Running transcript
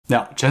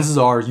Now, chances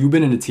are you've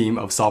been in a team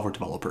of software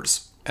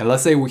developers. And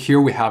let's say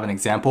here we have an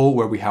example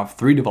where we have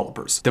 3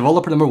 developers.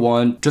 Developer number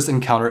 1 just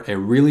encountered a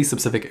really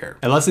specific error.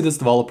 And let's say this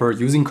developer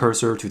using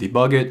Cursor to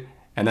debug it,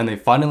 and then they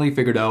finally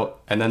figured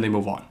out, and then they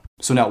move on.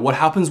 So now what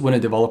happens when a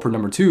developer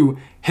number 2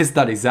 hits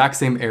that exact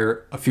same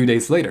error a few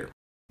days later?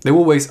 They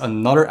will waste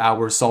another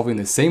hour solving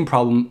the same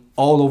problem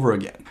all over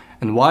again.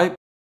 And why?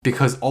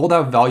 Because all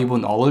that valuable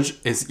knowledge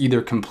is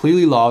either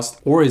completely lost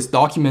or is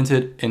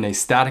documented in a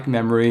static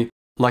memory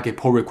like a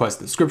pull request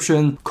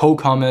description, code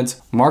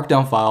comments,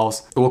 markdown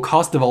files. It will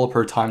cost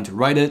developer time to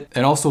write it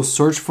and also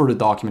search for the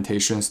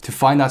documentations to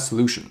find that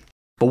solution.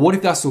 But what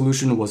if that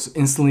solution was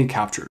instantly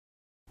captured?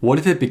 What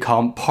if it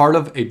become part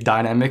of a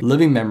dynamic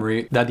living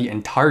memory that the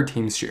entire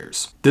team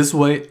shares? This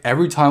way,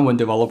 every time when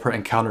developer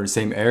encounters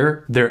the same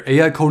error, their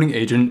AI coding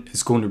agent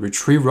is going to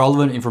retrieve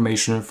relevant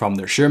information from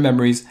their shared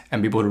memories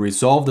and be able to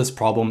resolve this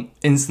problem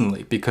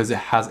instantly because it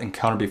has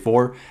encountered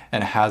before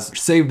and has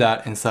saved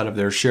that inside of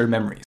their shared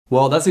memories.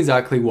 Well, that's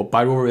exactly what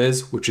ByteRover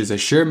is, which is a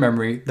shared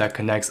memory that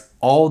connects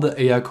all the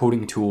AI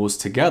coding tools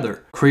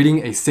together,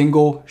 creating a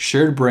single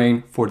shared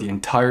brain for the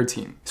entire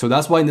team. So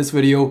that's why in this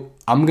video,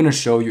 I'm going to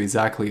show you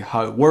exactly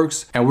how it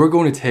works, and we're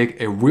going to take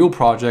a real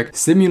project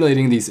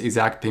simulating these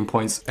exact pain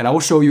points, and I will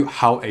show you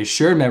how a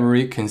shared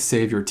memory can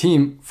save your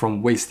team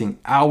from wasting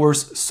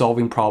hours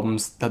solving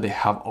problems that they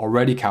have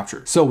already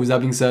captured. So with that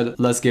being said,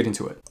 let's get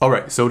into it.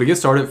 Alright, so to get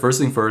started,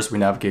 first thing first, we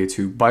navigate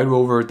to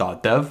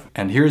ByteRover.dev,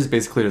 and here's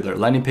basically their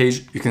landing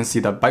page. You can see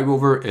that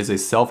ByteRover is a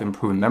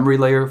self-improvement memory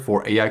layer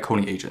for AI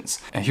coding agents.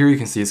 And here you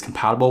can see it's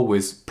compatible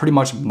with pretty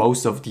much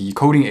most of the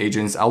coding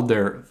agents out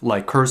there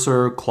like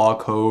Cursor, Claude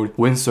Code,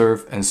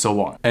 Windsurf, and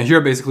so on. And here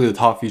are basically the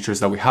top features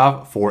that we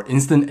have for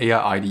instant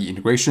AI IDE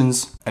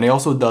integrations. And it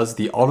also does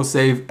the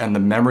autosave and the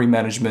memory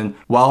management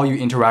while you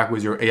interact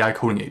with your AI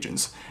coding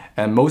agents.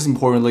 And most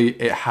importantly,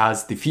 it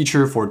has the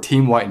feature for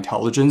team-wide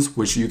intelligence,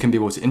 which you can be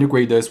able to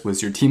integrate this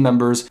with your team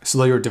members so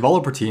that your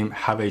developer team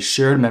have a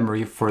shared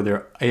memory for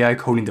their AI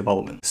coding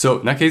development. So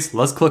in that case,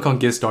 let's click on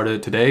Get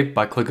Started today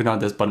by clicking on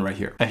this button right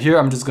here. And here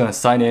I'm just gonna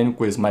sign in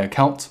with my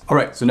account. All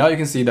right, so now you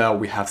can see that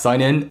we have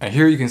signed in, and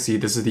here you can see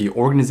this is the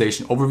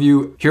organization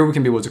overview. Here we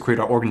can be able to create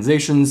our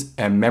organizations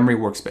and memory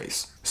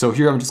workspace. So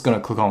here I'm just gonna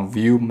click on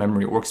View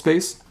Memory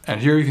Workspace.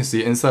 And here you can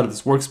see inside of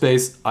this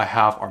workspace, I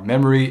have our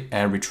memory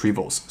and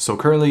retrievals. So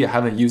currently I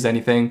haven't used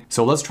anything.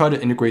 So let's try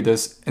to integrate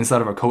this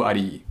inside of our code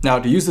IDE. Now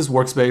to use this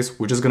workspace,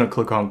 we're just gonna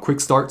click on Quick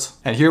Start.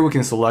 And here we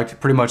can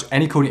select pretty much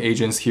any coding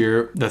agents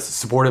here that's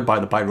supported by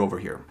the ByteRover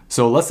here.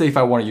 So let's say if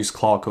I wanna use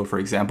Claude Code, for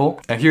example,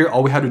 and here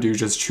all we have to do is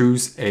just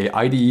choose a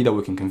IDE that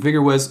we can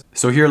configure with.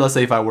 So here, let's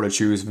say if I were to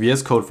choose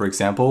VS Code, for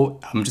example,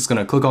 I'm just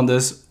gonna click on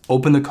this,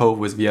 open the code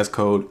with VS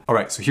Code. All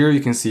right, so here you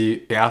can see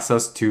it asks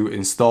us to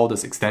install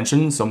this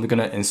extension. So I'm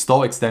gonna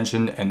install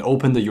extension and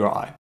open the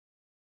URI.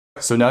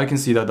 So now you can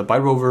see that the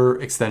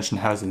ByteRover extension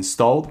has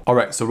installed. All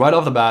right, so right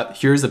off the bat,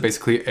 here's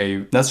basically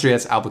a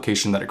Nest.js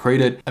application that I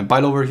created. And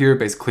ByteRover here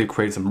basically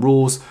created some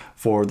rules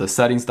for the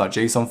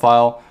settings.json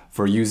file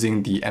for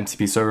using the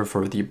MCP server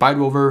for the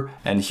ByteRover.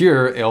 And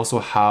here it also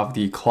have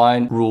the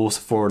client rules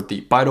for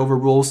the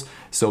ByteRover rules.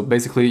 So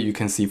basically you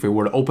can see if we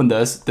were to open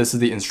this, this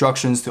is the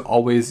instructions to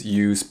always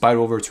use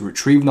ByteRover to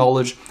retrieve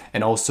knowledge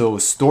and also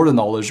store the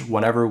knowledge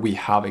whenever we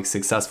have a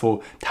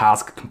successful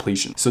task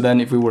completion. So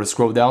then if we were to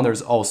scroll down,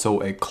 there's also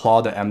a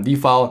Claude.md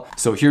file.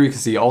 So here you can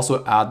see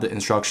also add the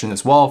instruction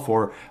as well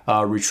for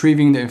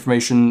retrieving the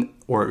information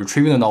or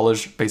retrieving the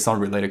knowledge based on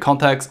related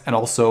context, and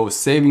also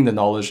saving the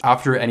knowledge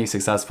after any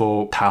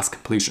successful task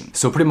completion.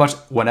 So pretty much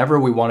whenever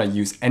we want to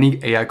use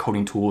any AI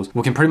coding tools,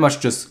 we can pretty much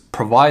just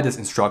provide this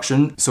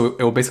instruction. So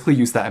it will basically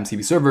use that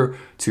MCP server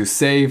to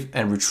save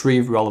and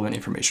retrieve relevant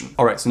information.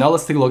 All right, so now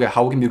let's take a look at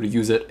how we can be able to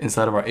use it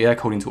inside of our AI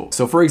coding tool.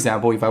 So for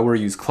example, if I were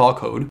to use Claude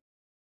Code,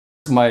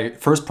 my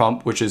first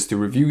prompt, which is to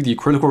review the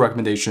critical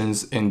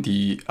recommendations in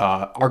the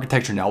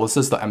architecture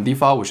analysis.md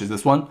file, which is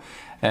this one.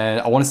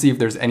 And I want to see if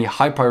there's any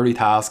high priority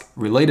task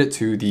related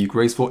to the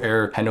graceful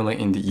error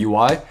handling in the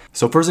UI.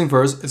 So first thing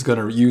first, it's going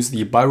to use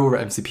the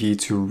ByteRover MCP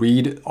to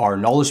read our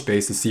knowledge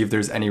base to see if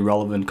there's any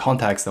relevant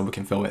context that we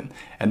can fill in.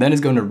 And then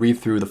it's going to read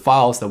through the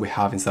files that we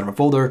have inside of our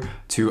folder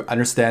to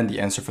understand the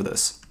answer for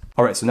this.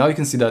 All right, so now you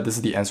can see that this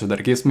is the answer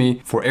that it gives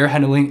me for error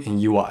handling in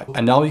UI.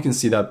 And now you can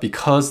see that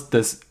because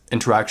this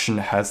interaction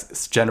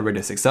has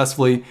generated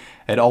successfully,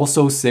 it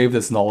also saved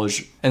this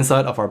knowledge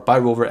inside of our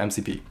ByteRover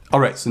MCP. All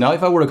right, so now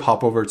if I were to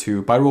hop over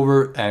to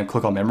ByteRover and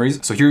click on memories,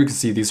 so here you can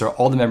see these are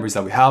all the memories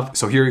that we have.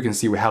 So here you can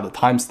see we have the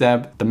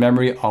timestamp, the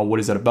memory on what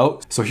is it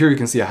about. So here you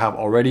can see I have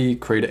already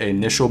created an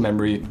initial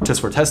memory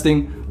just for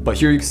testing, but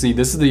here you can see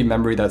this is the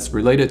memory that's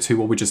related to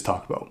what we just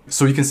talked about.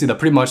 So you can see that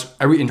pretty much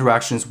every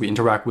interactions we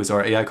interact with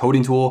our AI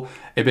coding tool,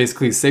 it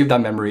basically saved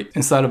that memory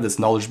inside of this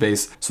knowledge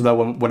base so that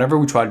whenever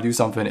we try to do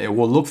something, it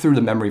will look through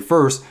the memory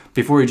first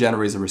before it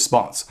generates a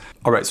response.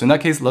 All right, so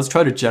that case, let's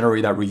try to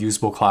generate that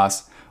reusable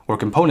class or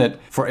component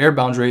for error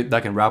boundary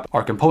that can wrap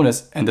our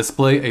components and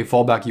display a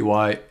fallback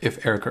UI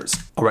if error occurs.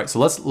 All right, so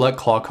let's let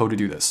Claude Code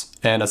do this.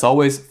 And as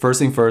always, first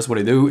thing first, what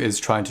I do is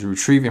trying to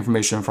retrieve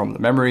information from the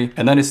memory,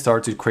 and then it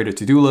starts to create a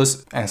to-do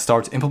list and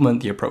start to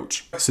implement the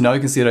approach. So now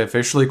you can see that it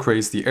officially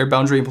creates the error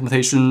boundary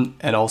implementation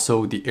and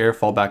also the error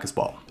fallback as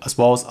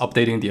well as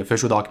updating the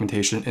official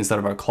documentation inside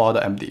of our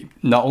claude.md.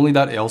 Not only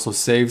that, it also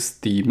saves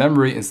the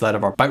memory inside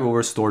of our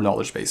ByteRover stored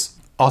knowledge base.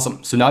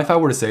 Awesome. So now if I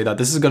were to say that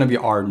this is going to be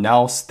our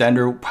now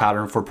standard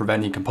pattern for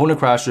preventing component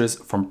crashes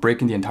from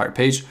breaking the entire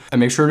page,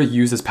 and make sure to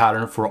use this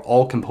pattern for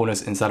all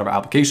components inside of our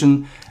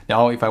application.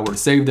 Now, if I were to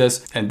save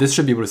this, and this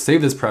should be able to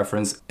save this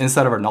preference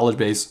inside of our knowledge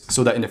base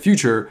so that in the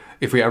future,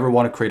 if we ever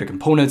want to create a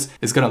component,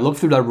 it's going to look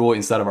through that rule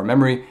inside of our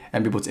memory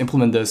and be able to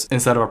implement this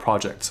inside of our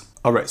project.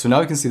 All right, so now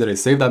you can see that I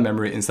saved that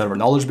memory inside of our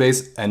knowledge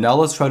base. And now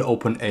let's try to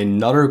open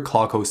another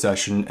Claude Code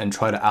session and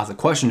try to ask a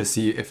question to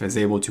see if it's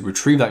able to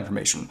retrieve that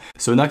information.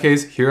 So in that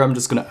case, here I'm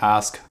just going to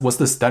ask, what's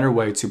the standard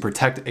way to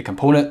protect a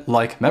component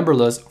like member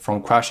list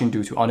from crashing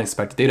due to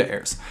unexpected data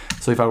errors?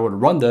 So if I were to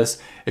run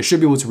this, it should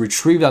be able to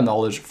retrieve that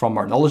knowledge from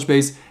our knowledge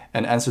base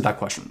and answer that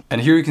question.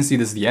 And here you can see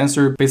this is the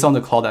answer based on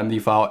the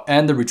claude.md file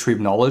and the retrieved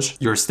knowledge.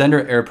 Your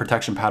standard error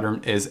protection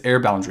pattern is error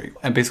boundary.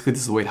 And basically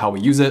this is the way how we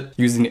use it,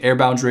 using the error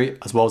boundary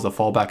as well as the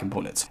fallback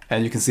components.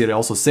 And you can see it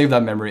also saved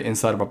that memory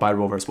inside of our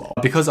ByteRover as well.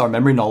 Because our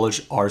memory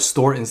knowledge are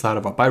stored inside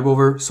of our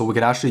ByteRover, so we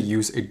can actually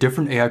use a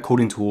different AI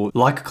coding tool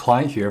like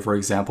Client here, for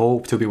example,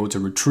 to be able to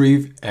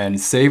retrieve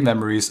and save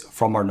memories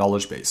from our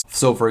knowledge base.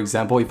 So for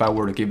example, if I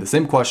were to give the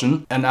same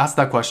question and ask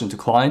that question to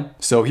Client,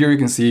 so here you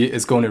can see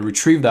it's going to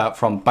retrieve that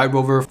from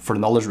ByteRover for the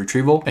knowledge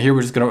retrieval. And here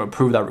we're just going to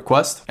approve that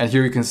request. And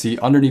here you can see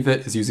underneath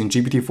it is using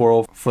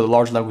GPT-4o for the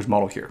large language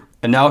model here.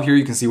 And now here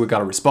you can see we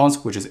got a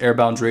response, which is error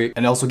boundary,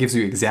 and it also gives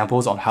you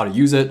examples on how to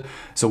use it.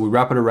 So we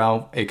wrap it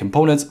around a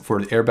component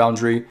for the error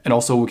boundary, and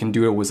also we can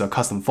do it with a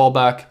custom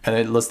fallback, and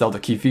it lists out the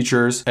key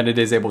features, and it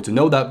is able to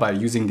know that by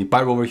using the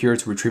ByteRover here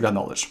to retrieve that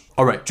knowledge.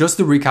 All right, just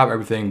to recap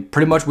everything,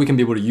 pretty much we can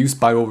be able to use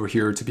ByteRover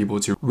here to be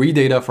able to read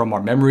data from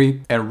our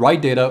memory and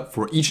write data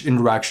for each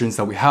interactions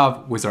that we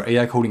have with our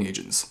AI coding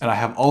agents. And I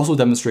have also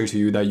demonstrated to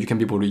you that you can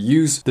be able to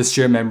use this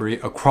shared memory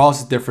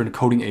across different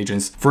coding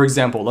agents. For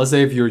example, let's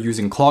say if you're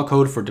using Claude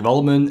Code for development,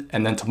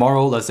 and then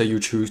tomorrow, let's say you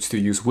choose to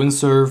use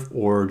Windsurf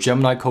or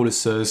Gemini Code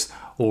Assist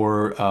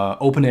or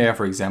OpenAI,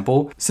 for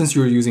example. Since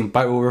you're using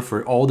ByteRover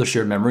for all the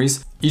shared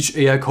memories, each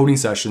AI coding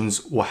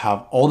sessions will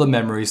have all the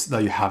memories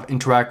that you have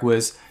interact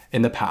with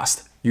in the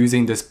past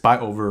using this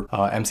ByteRover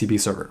MCP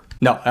server.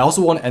 Now, I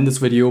also want to end this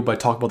video by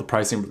talking about the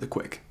pricing really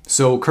quick.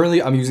 So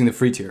currently I'm using the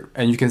free tier,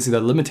 and you can see the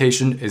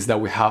limitation is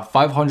that we have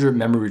 500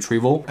 memory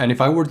retrieval. And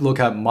if I were to look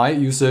at my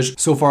usage,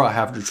 so far I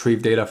have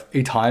retrieved data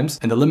 8 times,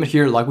 and the limit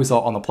here, like we saw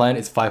on the plan,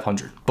 is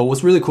 500. But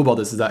what's really cool about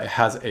this is that it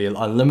has a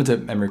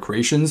unlimited memory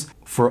creations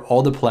for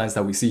all the plans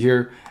that we see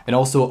here, and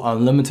also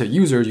unlimited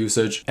user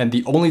usage. And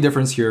the only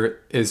difference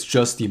here is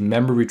just the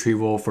memory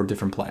retrieval for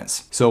different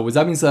plans. So with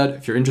that being said,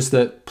 if you're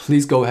interested,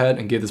 please go ahead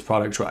and give this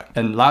product a try.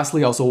 And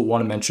lastly, I also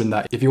want to mention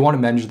that if you want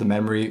to manage the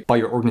memory by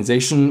your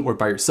organization or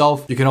by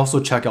yourself, you can also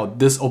check out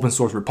this open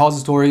source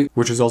repository,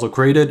 which is also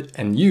created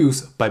and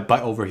used by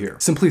ByteRover here.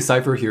 Simply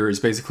Cypher here is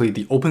basically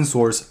the open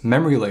source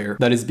memory layer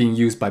that is being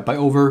used by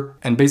ByteRover.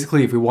 And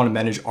basically, if we want to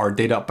manage our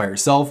data by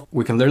ourselves,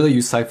 we can literally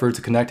use Cypher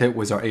to connect it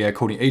with our AI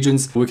coding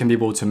agents. We can be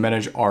able to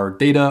manage our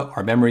data,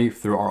 our memory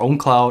through our own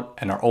cloud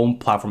and our own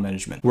platform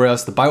management.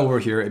 Whereas the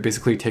ByteRover here, it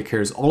basically takes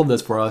care of all of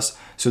this for us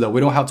so that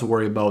we don't have to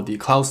worry about the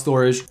cloud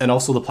storage and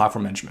also the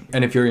platform management.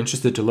 And if you're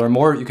interested to learn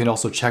more, you can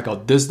also check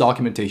out this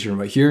documentation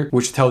right here,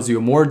 which tells you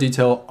more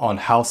detail on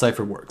how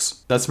Cypher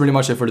works. That's pretty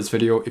much it for this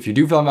video. If you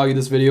do find value in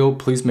this video,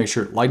 please make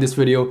sure to like this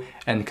video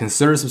and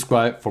consider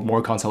subscribe for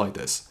more content like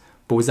this.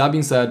 But with that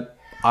being said,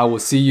 I will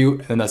see you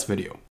in the next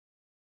video.